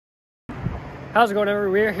How's it going,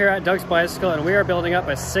 everyone? We're here at Doug's Bicycle and we are building up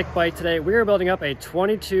a sick bike today. We are building up a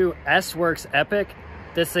 22 SWORKS Epic.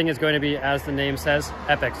 This thing is going to be, as the name says,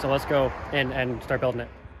 epic. So let's go in and start building it.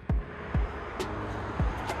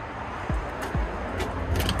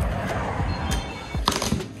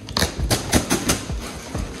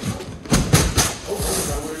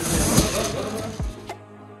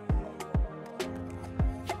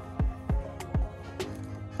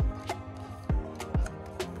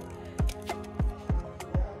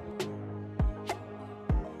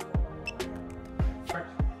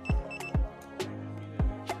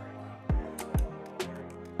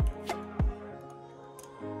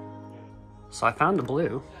 So I found the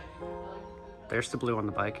blue. There's the blue on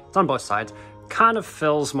the bike. It's on both sides. Kind of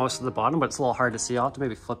fills most of the bottom, but it's a little hard to see. I'll have to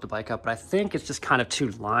maybe flip the bike up, but I think it's just kind of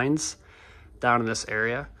two lines down in this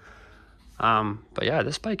area. But yeah,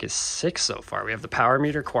 this bike is sick so far. We have the power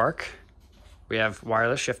meter Quark. We have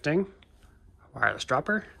wireless shifting, wireless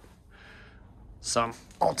dropper, some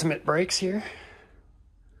ultimate brakes here,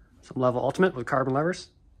 some level ultimate with carbon levers.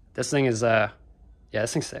 This thing is, yeah,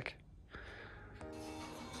 this thing's sick.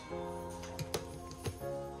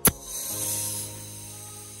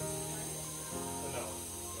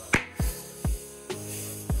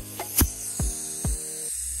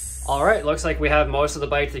 All right, looks like we have most of the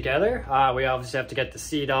bike together. We obviously have to get the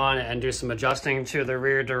seat on and do some adjusting to the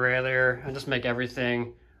rear derailleur and just make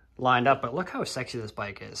everything lined up. But look how sexy this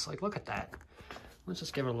bike is. Like, look at that. Let's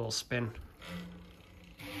just give it a little spin.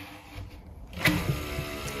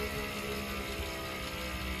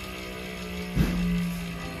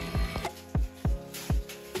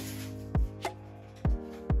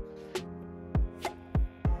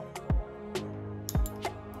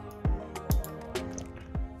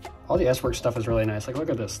 All the SWORKS stuff is really nice. Like, look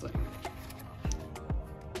at this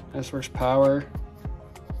thing. SWORKS power,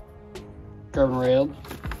 carbon railed,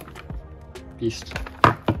 beast.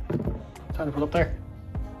 Time to put up there.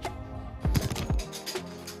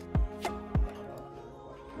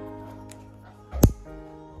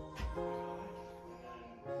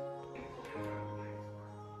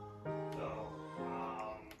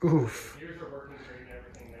 Oof.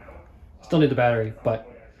 Still need the battery, but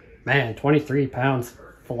man, 23 pounds.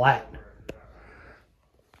 Flat.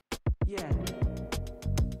 Yeah.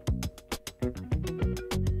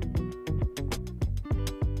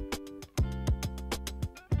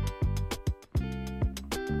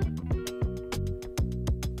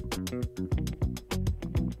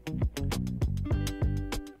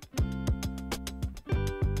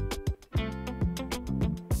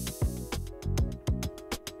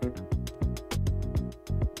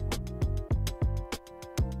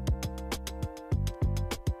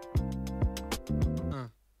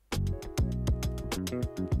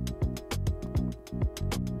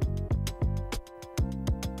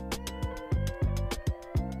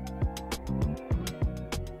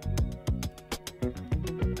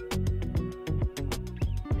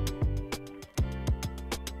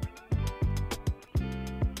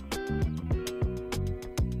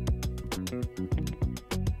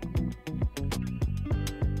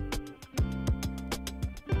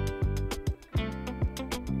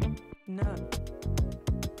 No.